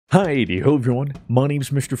Hi, hello everyone. My name's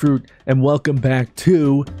Mr. Fruit, and welcome back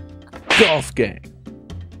to Golf Gang.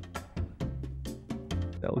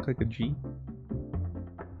 That look like a G?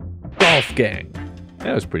 Golf Gang.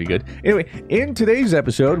 That was pretty good. Anyway, in today's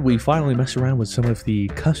episode, we finally mess around with some of the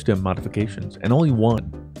custom modifications, and only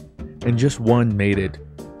one. And just one made it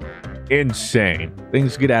insane.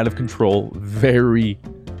 Things get out of control very,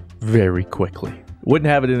 very quickly. Wouldn't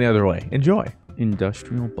have it any other way. Enjoy.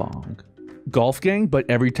 Industrial bog. Golf Gang, but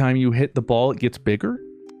every time you hit the ball, it gets bigger?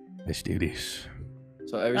 Let's do this.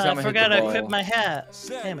 So every time I I forgot hit the I ball, equipped my hat.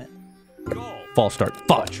 Damn it. False start.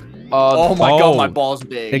 Fudge. oh my Oh. god, my ball's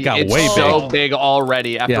big. It got It's way so big. big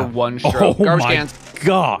already after Yeah. one Oh stroke. Garbage my cans.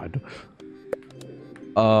 god.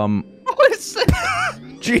 What is that?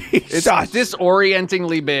 Jeez. It's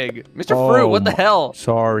disorientingly big. Mr. Fruit, what the hell?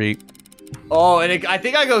 Sorry. Oh, and I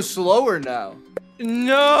think I go slower now.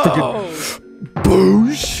 No!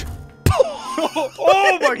 Boosh.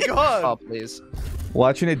 Oh my god. Oh, please.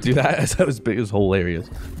 Watching it do that as I was big is hilarious.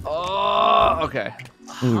 Oh, okay.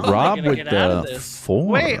 Ooh, How am I Rob gonna with get out of the this? 4.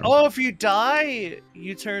 Wait, oh, if you die,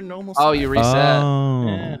 you turn normal Oh, size. you reset. Oh,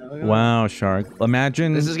 Yeah, look at wow, Shark.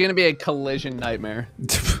 Imagine. This is gonna be a collision nightmare.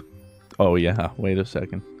 Oh yeah. Wait a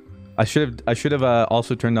second. I should have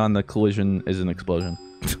also turned on the collision is an explosion.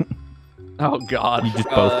 Oh God. You just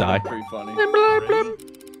both die. That's pretty funny.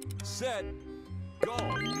 Set, go.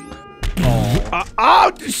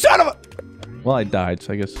 Oh, son of a. Well, I died,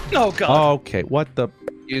 so I guess. Oh, God. Okay. What the?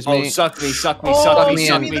 Excuse Oh, me. suck me, suck me, Oh, suck suck me, me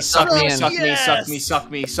suck in. me, suck me, Yes. suck me, suck me,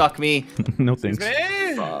 suck me, suck me. No thanks.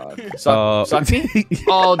 Man. Fuck. Suck me.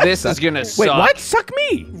 Oh, this is gonna suck. Wait, what? Suck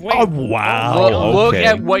me? Wait. Oh wow. Look okay.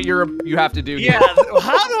 at what you have to do. Yeah,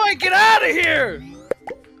 how do I get out of here?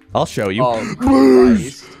 I'll show you. Oh,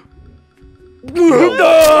 Christ.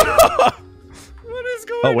 What is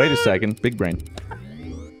going on? Oh, wait a second. Big brain.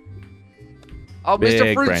 Oh, Mr.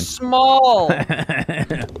 Big Fruit's brain. small.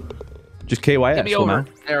 Just KYS. Get me for over. now.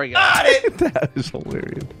 There we go. That is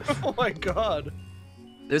hilarious. Oh, my God.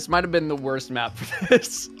 This might have been the worst map for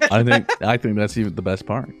this. I think that's even the best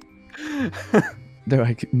part. They're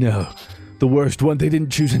like, no, the worst one. They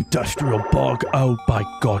didn't choose industrial bog. Oh by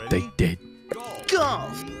God, they did.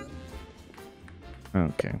 Golf.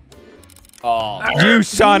 Okay. Oh. You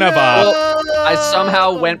son of a. I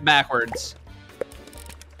somehow went backwards.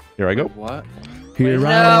 Here I go. What? Here No.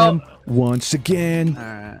 I am once again. All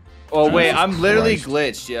right. Oh wait, I'm literally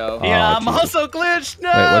Christ. glitched, yo. Yeah, Oh, I'm Jesus. also glitched. No.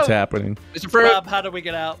 Wait, what's happening? Mr. Fruit. Rob, how do we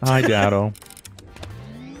get out? Hi, Dado.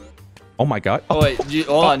 Oh my God. Oh wait,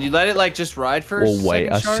 hold on. You let it like just ride for Well, wait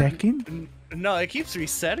a Shark? second. No, it keeps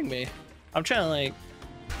resetting me. I'm trying to, like,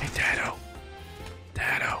 Hey, Dado.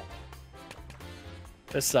 Dado.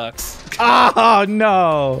 this sucks. Oh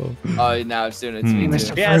no. Oh, now it's doing it to me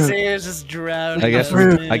too. Yeah, see, it's just drowning. I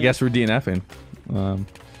guess we're DNFing.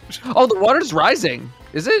 Oh, the water's rising.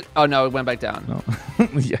 Is it? Oh no, it went back down. No.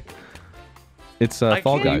 Yeah. It's I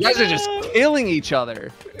Fall can't- You Guys. guys are just killing each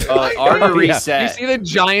other. R to Yeah. You reset. see the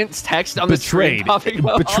giant text on the screen Betrayed. popping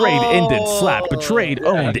up? Betrayed, ended, Oh. slapped. Betrayed, Yeah,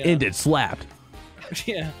 owned, yeah. ended, slapped.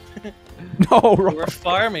 Yeah, No, we're wrong.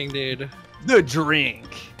 farming, dude. The drink.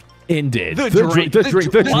 Ended. The The drink. drink. The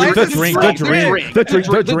drink. The Why drink. The is it drink. The drink? drink. The drink.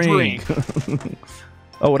 The The drink.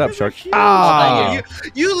 Oh, what up, Shark? Oh, Ah.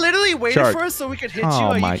 you literally waited Shark. for us so we could hit Oh, you?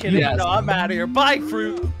 Are my- you kidding? Yes. No, I'm out of here. Bye,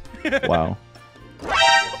 fruit. Wow.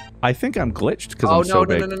 I think I'm glitched because Oh I'm so no,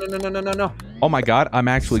 big. no, no, no, no, no, no, no. Oh my God, I'm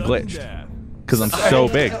actually Sudden glitched death. because I'm so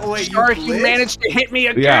big. Wait, Shark, you glitched? managed to hit me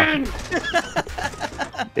Yeah. again.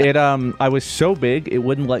 It I was so big it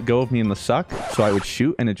wouldn't let go of me in the suck, so I would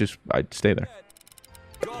shoot and I'd stay there.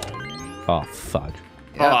 Go. Oh fudge!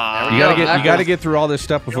 Yeah, there we You gotta go. get you gotta get through all this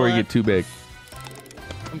stuff before you what? get too big.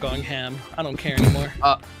 I'm going ham. I don't care anymore.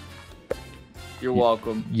 You're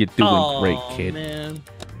welcome. You're doing Aw, great, kid. Man.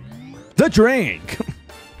 The drink.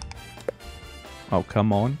 Oh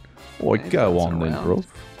come on, or It go goes on then, around. bro.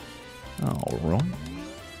 All right.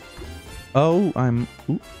 Oh,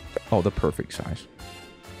 oh, the perfect size.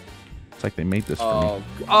 It's like they made this for me.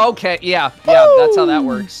 Oh, Okay, yeah, that's how that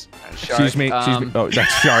works. Shark, Excuse me. Oh,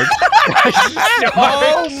 that's Shark.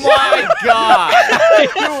 oh my god!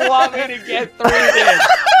 You want me to get through this?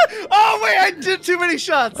 Oh wait, I did too many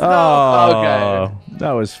shots. No. Oh, Okay.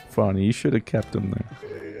 That was funny. You should have kept him there.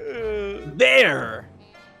 There.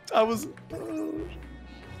 I was.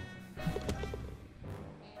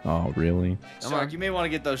 Oh, really? Shark, you may want to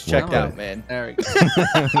get those checked Well, out, man. There we go.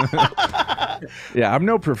 Yeah, I'm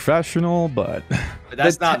no professional, but But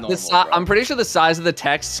that's not normal. bro. I'm pretty sure the size of the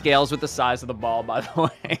text scales with the size of the ball, by the way.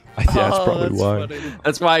 yeah, that's Oh, probably why. funny.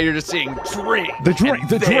 That's why you're just seeing drink. The drink, and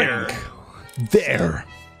the there. drink. There.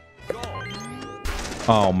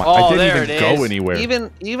 Oh my! Oh, I there didn't it even go is. anywhere.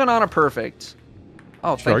 Even on a perfect.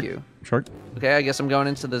 Oh, Shark. thank you. Shark. Okay, I guess I'm going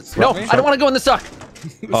into the. Well, No, I don't want to go in the suck.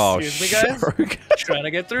 Oh, Excuse me, guys. shark. Trying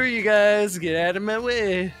to get through, you guys. Get out of my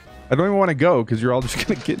way. I don't even want to go because you're all just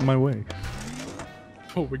gonna get in my way.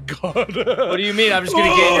 Oh my god. What do you mean? I'm just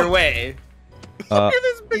gonna get in your way.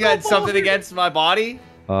 You got something against my body?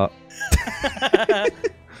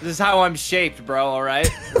 This is how I'm shaped, bro. All right.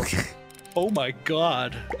 Oh my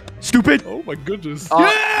god. Stupid. Oh my goodness.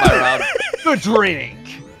 My round. The drink.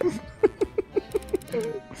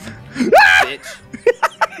 Bitch.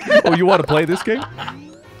 Oh, you want to play this game?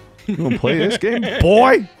 You want to play this game,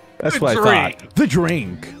 boy? That's what I thought. The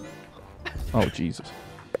drink. Oh Jesus.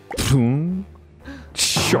 Boom.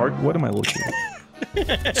 Shark. What am I looking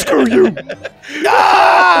at? Screw you.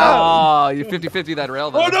 Oh, you 50-50 that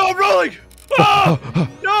rail though. Oh no, I'm rolling. Oh,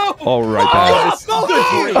 no. All right. Oh,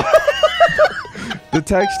 The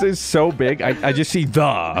text is so big. I just see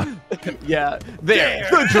the. Yeah. There.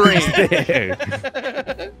 The drink.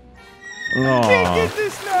 There. Oh,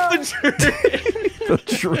 the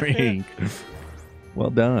drink. Well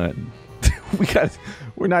done.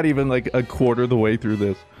 We're not even like a quarter of the way through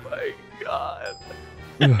this. My God.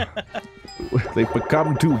 They've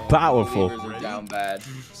become too powerful. Beavers are down bad.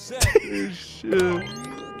 Set.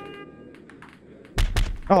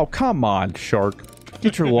 Oh, come on, shark.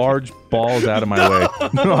 Get your large balls out of my way.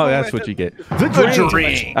 No, that's what you get. The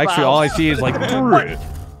drink. Actually, all I see is like. Okay.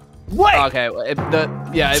 It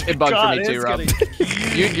bugged God, for me too, it's Rob.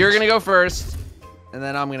 gonna- You're gonna go first, and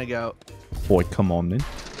then I'm gonna go. Boy, come on then.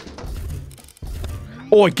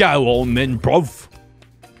 Oh, go on then, bruv.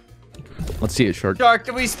 Let's see it, shark. Shark,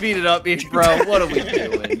 can we speed it up, bro? What are we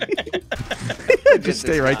doing? Just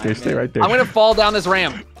stay right there. Stay right there. I'm gonna fall down this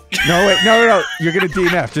ramp. No, wait, no. You're gonna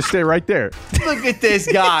DNF. Just stay right there. Look at this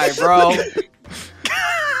guy, bro.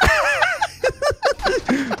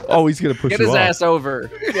 Oh, he's gonna push Get you his off. ass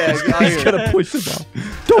over. Yeah, He's gonna push him off.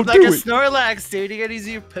 Don't Like do a it. Snorlax, dude. You gotta use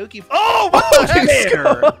your Poke. Oh, what the heck?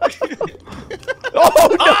 Oh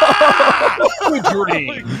no! The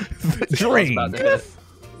drink. The drink. About to hit.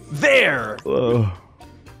 There. Oh,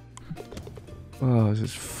 this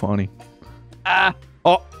is funny. Ah.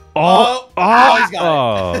 Oh, he's got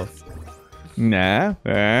oh. Nah.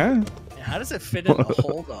 How does it fit in the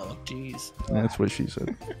hole, though? Jeez. That's what she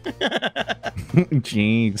said.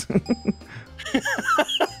 Jeez.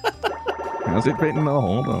 How's it fit in the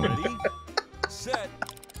hole though? Ready, set,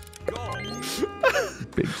 go.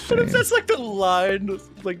 Big What if Sam. that's like the line,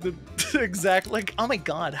 like the exact, like, oh my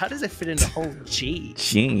god, how does it fit in the hole? Jeez.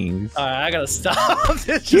 Jeez. Alright, I gotta stop. It's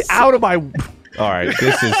Get just out of my. All right,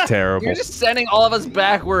 this is terrible. You're just sending all of us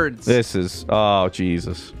backwards. This is. Oh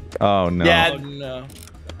Jesus. Oh no. Yeah. Oh no.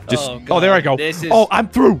 Just. Oh, Oh, there I go. This is- Oh, I'm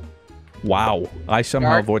through. Wow. I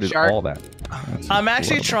somehow Shark, avoided shark. all that. That's I'm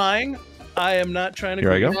actually incredible. trying. I am not trying to.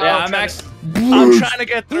 Here I go. Yeah, I'm actually. I'm trying to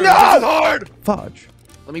get through. No! This is hard. Fudge.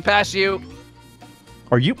 Let me pass you.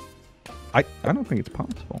 Are you? I don't think it's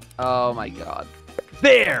possible. Oh my god.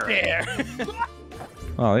 There. There.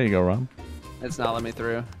 Oh, there you go, Rob. It's not letting me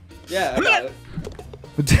through. Yeah, I got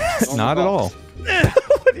it. Not at all.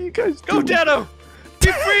 What are you guys Go, doing? Dano.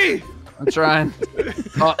 Be free. I'm trying.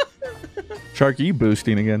 Oh, Shark, are you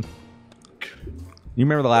boosting again? You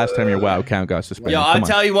remember the last time your WoW account got suspended? Yo, I'll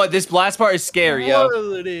tell you what, this blast part is scary, yo.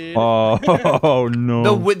 Oh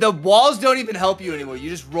no. The walls don't even help you anymore. You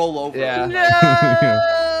just roll over. yeah.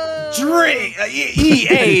 Drink.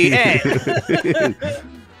 E-A-N.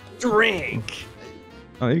 Drink.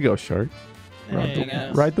 Oh, there you go, Shark. There you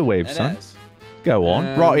go. Ride the wave, son. NS. Go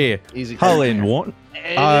on. Right here. Easy. Hull in one.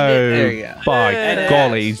 There Oh, you go. by NS.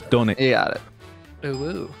 golly, he's done it. You got it. Ooh,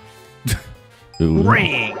 ooh. Ooh.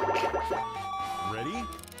 Drink. Ready,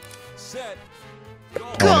 set, go. I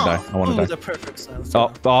want to die. I want Ooh, to the die. perfect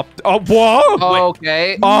sound. Oh, whoa!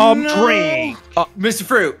 Okay. Drink. Mr.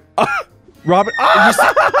 Fruit. Robert.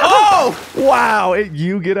 Oh! Wow!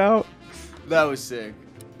 You get out. That was sick.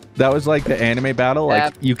 That was like the anime battle. Like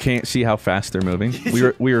Yep. you can't see how fast they're moving.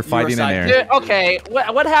 We were fighting in side- air. Dude, okay.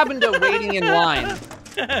 What happened to waiting in line?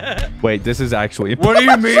 Wait, this is actually. What do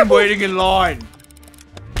you mean waiting in line?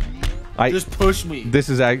 I. Just push me. This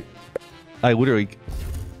is I literally.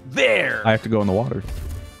 There. I have to go in the water.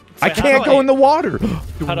 I how can't do go I- in the water.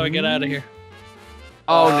 How do I get out of here?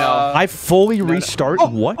 Oh no. I fully restart.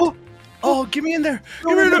 What? Oh, get me in there.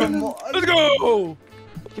 Get me in there. Let's go.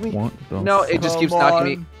 What the No, it just keeps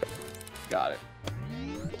knocking me. Got it.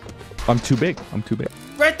 I'm too big. I'm too big.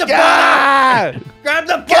 Grab the ball! Ah! Grab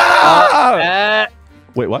the ball! Ah!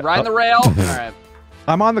 Wait, what? Ride the rail. All right.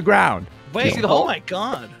 I'm on the ground. Wait, see the oh hole? my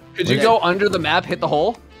god. Could you go under the map, hit the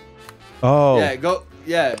hole? Oh. Yeah, go.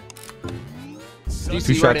 Yeah. Do you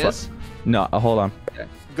Sudden see where it shots is? No, hold on.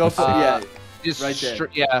 Go for yeah. Just Right there.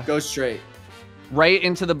 yeah, Go straight. right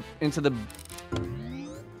into the.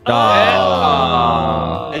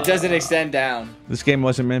 Oh. It doesn't extend down. This game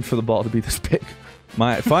wasn't meant for the ball to be this big.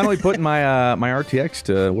 Finally putting my my RTX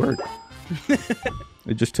to work.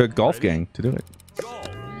 It just took Golf Gang to do it. Go.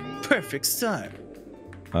 Perfect start.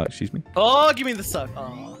 Excuse me. Oh, give me the suck.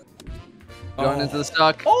 Oh. Going into the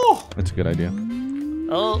stuck. Oh. That's a good idea.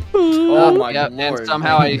 Oh. Oh my Yep, lord. and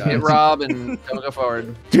somehow I Guys. hit Rob and don't go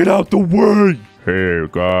forward. Get out the way! Hey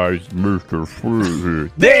guys, Mr. Fruit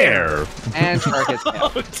here. There! And Shark hits me.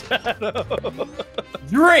 Oh, Dado.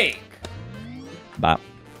 Drink. Bop.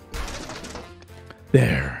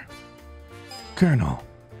 There. Colonel.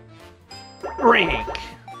 Drink.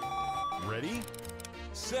 Ready,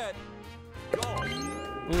 set, go.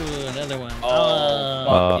 Ooh, another one. Oh,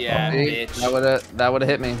 fuck yeah, See? bitch. That would have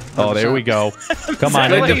hit me. Oh, there we go. Come on.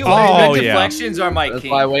 Good Good, def- Oh, good yeah. deflections are my That's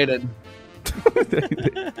king. why I waited.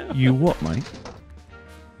 You what, Mike?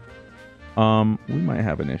 We might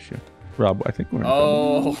have an issue. Rob, I think we're in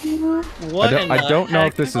Oh. What I in the don't know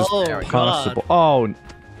heck? if this is Oh, God. possible. Oh,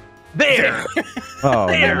 There. oh,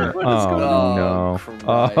 There. no. What is going on? no.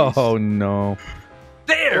 Christ. Oh, no.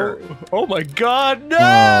 There. Oh my God, no!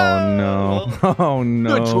 Oh, no. Oh,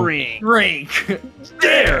 no. Good drink. Drink.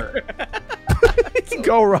 There.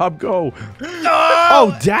 Go, Rob, go.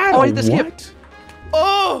 Oh, Dad. Oh, I hit the skip. What?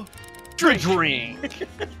 Oh! Drink.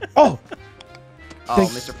 Oh, Oh,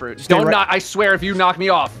 Thanks. Mr. Fruit. Stay Don't right- knock. I swear, if you knock me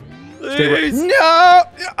off. stay right. Please. No.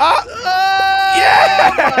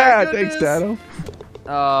 Yeah. Thanks, Dado.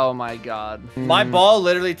 Oh my God. My ball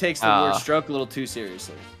literally takes the word Ah. stroke a little too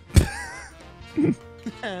seriously.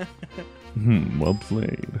 Well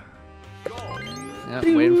played. Yep,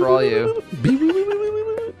 waiting for all you.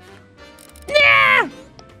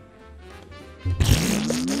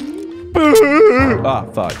 Ah,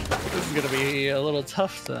 fuck. This is gonna be a little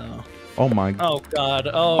tough, though. Oh my. Oh God.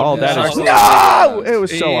 Oh, that is Sharks no! It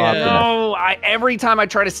was so Yeah. optimal. No, every time I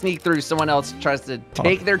try to sneak through, someone else tries to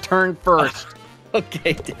take their turn first.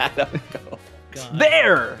 Okay, Dad, go. God.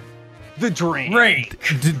 There. The drink. Drink.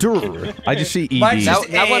 I just see Mine's ED.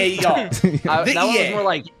 just That one- A, y'all. That one was Yeah. more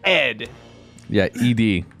like Ed. Yeah,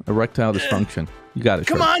 ED, erectile dysfunction. You got it.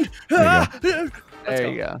 Come Shark. on! There There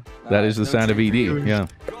you go. That is the sound of ED. Yeah.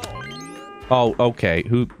 Oh, okay.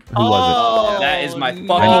 Who was Oh, That is my fucking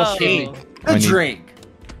no. king. I A need- drink. it?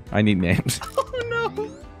 I need names. Oh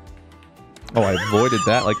no! Oh, I avoided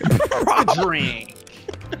that. Like, The drink.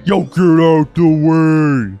 yo, get out the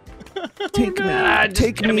way. Take Just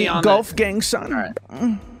take get me, me on golf gang son. All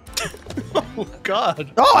right. Oh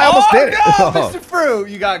God! Oh, I almost did it. No, Oh, Mr. Fruit,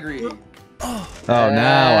 you got greedy. now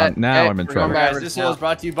I'm Hey, in we're going trouble. back. Guys, this show is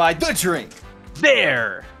brought to you by The Drink.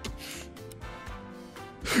 There.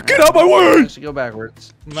 Get out my way, I should go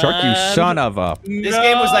backwards. Shark! You Man. son of a This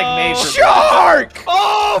game was like made for shark!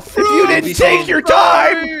 Oh, If you didn't take your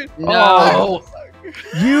time, No.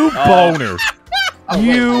 you boner. Oh,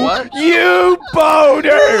 wait, what? You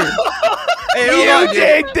boner. Hey, hold You on, dude.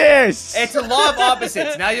 did this. It's a law of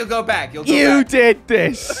opposites. Now you'll go back. You'll go You back. did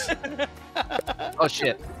this. Oh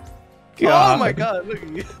shit. Oh my God! Look at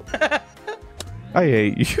you. I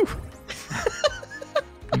hate you.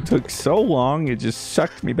 It took so long, it just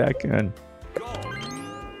sucked me back in.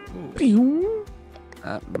 Pew.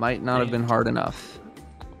 That might not have been hard enough.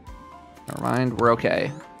 Never mind, we're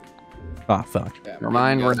okay. Ah, fuck. Yeah, Never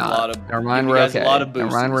mind, you we're guys a lot not. of- Never mind, you we're guys a okay. lot of Never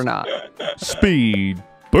mind, we're not. Speed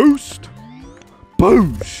boost.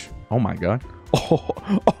 Boosh. Oh my god. Oh,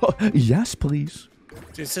 yes, please.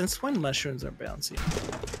 Dude, since when mushrooms are bouncy?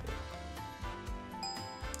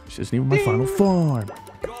 This isn't even my final form.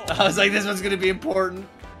 I was like, this one's gonna be important.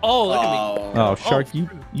 Oh, look at me. Oh, Shark, you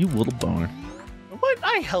little boner. What?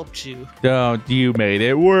 I helped you. Oh, you made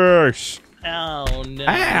it worse. Oh no.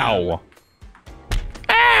 Ow.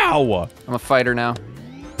 Ow. I'm a fighter now.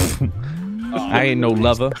 I ain't no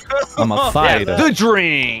lover. I'm a fighter. The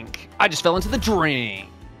drink. I just fell into the drink.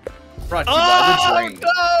 Brought to you by The Drink.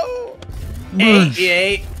 no!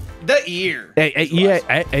 A, the ear. Hey,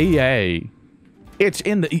 hey. It's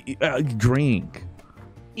in the drink.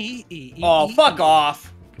 Oh, fuck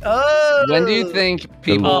off. Oh. When do you think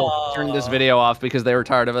people Oh. turned this video off because they were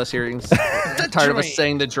tired of us hearing, tired of us drink.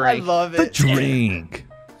 saying the I drink? love The it. drink.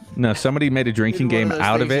 No, somebody made a drinking Dude, one game of those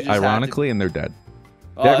out of things it, you just have to- ironically, and they're dead.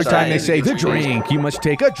 Oh, Every that's time right. they say the drink, you must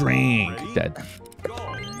take a drink. Dead.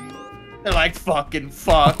 They're like, fucking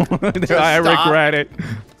fuck. I Stop. regret it.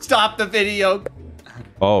 Stop the video.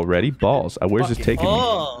 Oh, ready? Balls. Where's this Fucking- taking me?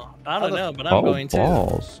 Oh, I don't know, but I'm Oh, going to.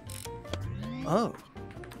 balls. Oh.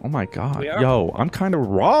 Oh my god. We are- Yo, I'm kind of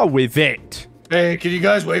raw with it. Hey, can you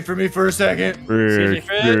guys wait for me for a second? Frick,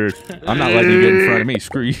 Frick. frick. I'm not letting you get in front of me.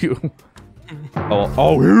 Screw you. Oh.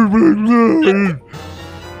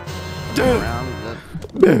 Around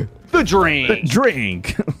the drink.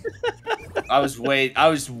 Drink. I was way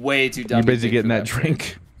too dumb. You're to busy think getting for that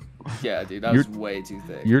drink. Yeah, dude, that was way too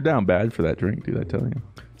thick. You're down bad for that drink, dude. I tell you.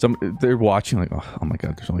 They're watching like, oh my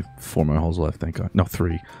god. There's only 4 more holes left. Thank God. No,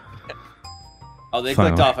 3. Oh, they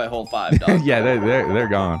Finally. clicked off at hole 5. Dog. Yeah, they're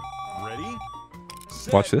gone. Ready?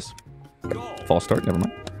 Set, Watch this. Go. False start. Never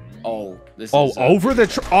mind. Oh, this Oh, is over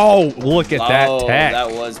the. Oh, look at that tech.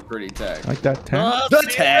 That was pretty tech. Like that tech. The See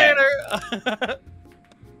you tag. later.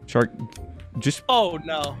 Shark. Just Oh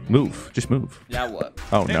no. move. Just move. Now what?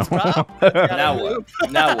 Oh no. Thanks, Rob. Now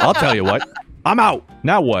what? Now what? I'll tell you what. I'm out.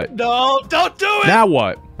 Now what? No, don't do it. Now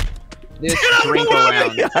what? This drink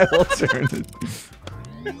around. I will turn it.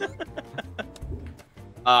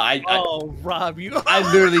 Oh, Rob, you. I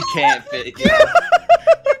literally can't fit.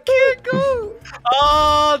 can't go.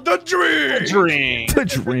 Oh, the drink. Drink. The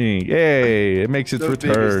drink. Hey, it makes its The biggest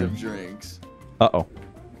return. of drinks. Uh-oh.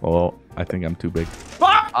 Oh, I think I'm too big.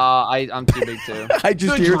 I'm too big too. I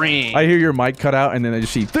just The hear drink. I hear your mic cut out and then I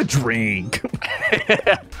just see the drink.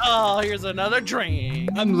 Oh, here's another drink.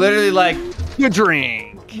 I'm literally like, The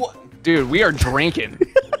drink. what? Dude, we are drinking.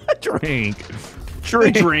 Drink.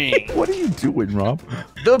 The drink. What are you doing, Rob?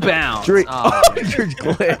 The bounce. Drink. Oh, Oh, your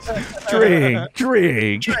glitch.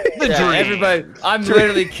 Drink. the Yeah, drink. everybody. I'm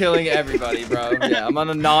literally killing everybody, bro. Yeah, I'm on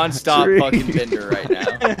a non-stop Drink. fucking bender right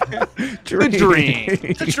now. Drink.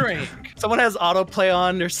 drink. The drink. Someone has autoplay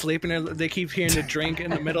on. They're sleeping. And they keep hearing the drink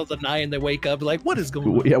in the middle of the night, and they wake up like, "What is going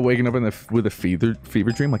on?" Yeah, waking up with a fever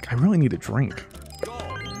dream. Like, I really need a drink.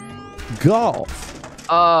 Golf.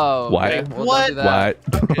 Oh. What? Okay. Well, What? don't do that.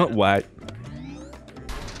 What? What?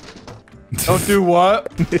 Don't do what?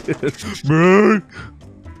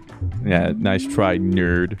 Yeah, nice try,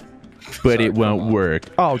 nerd. But Sorry, it won't come on. work.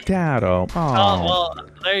 Oh, Dado. Oh, Oh, well,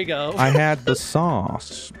 there you go. I had the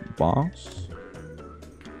sauce, boss.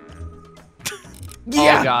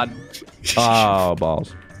 Oh God. Oh,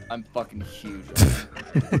 balls. I'm fucking huge.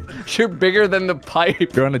 You're bigger than the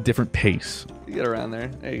pipe. You're on a different pace. You get around there.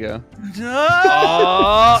 There you go. No!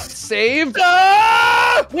 Oh, saved.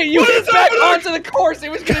 Wait, you get back onto the course.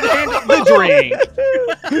 It was gonna handle the drink.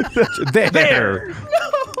 There.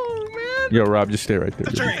 Oh man! Yo, Rob, just stay right there.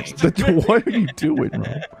 drink. What are you doing,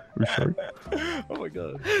 Rob? We're sorry. Oh my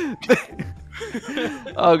god!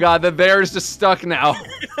 Oh God, the bear is just stuck now.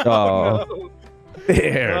 Oh,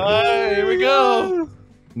 there. Here we go.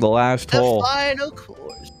 The last hole. Final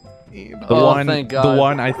course. The Oh, one. thank The God.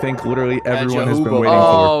 one I think literally everyone has been Jehovah. waiting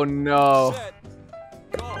Oh no. Set,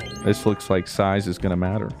 go. for. This looks like size is gonna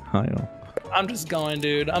matter. Hi-oh. I'm just going,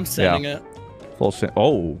 dude. I'm sending it. Full set.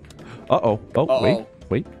 Oh. Uh-oh. Oh, Uh-oh.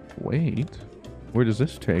 wait. Where does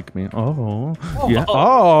this take me? Oh. Yeah.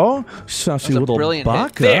 Oh. Sussy That's a little brilliant hit.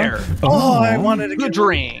 baka. There. Oh, I wanted to The get.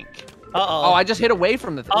 drink. Uh-oh. Oh, I just hit away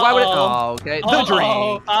from the. Why would it? Oh, okay. The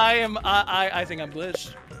drink. I think I'm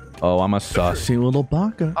glitched. Oh, I'm a sussy little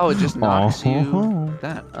baka. Oh, it just knocks you Oh.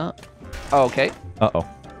 that up. Oh, okay. Uh-oh.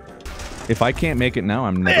 If I can't make it now,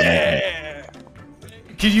 I'm never making it.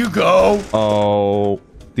 Yeah. Can you go? Oh,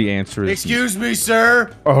 the answer is Excuse me,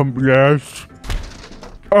 sir. yes.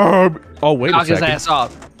 Oh, wait a Knock his second. ass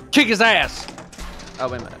off. Kick his ass. Oh,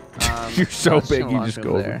 wait a minute. You're so let's big, just you walk just over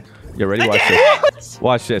go over. there. Yeah, ready? Watch this.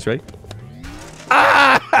 Watch this, right?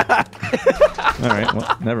 Ah! All right,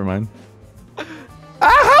 well, never mind.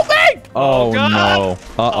 Help me! Oh, God. no.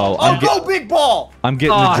 Uh-oh. Oh, go big ball! I'm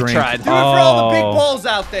getting Oh, I the drink. tried. Do it for all the big Oh, balls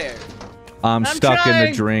out there. I'm stuck in the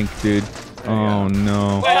trying. drink, dude. Oh,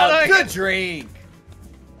 no. Good drink.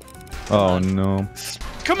 Oh, no.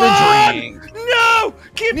 Come The on! drink. No!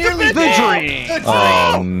 Keep Nearly the The there. drink. The drink.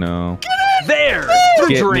 Oh, no. There. The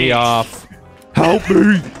Get drink. me off. Help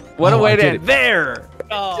me. What a Oh, way I to did end. it. There.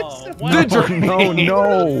 Oh, The wow. drink. No,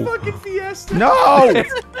 no. Fucking fiesta. No.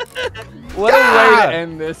 What a way God. to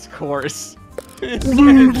end this course.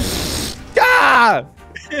 Ah!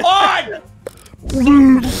 On!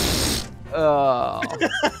 Oh.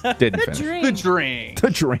 Didn't finish. The drink. The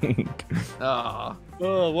drink. Oh.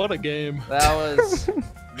 Oh, what a game. That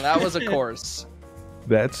was a course.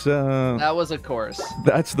 That's That was a course.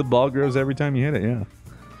 that's the ball grows every time you hit it.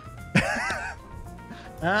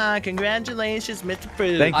 Yeah. Congratulations, Mr.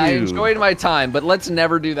 Fruit. Thank I you. enjoyed my time, but let's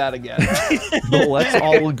never do that again. But let's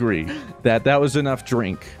all agree that that was enough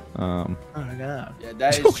drink. Oh my god. Yeah,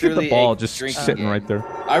 that is Look at truly the ball a just drinking sitting game. right there.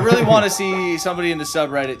 I really want to see somebody in the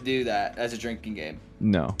subreddit do that as a drinking game.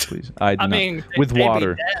 No, please. I I not. mean, with they'd be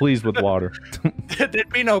water, dead. please, with water. There'd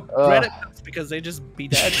be no Reddit posts because they just be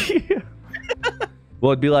dead.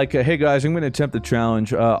 Well, it'd be like, hey guys, I'm going to attempt the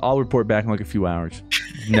challenge. I'll report back in like a few hours.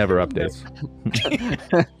 Never updates.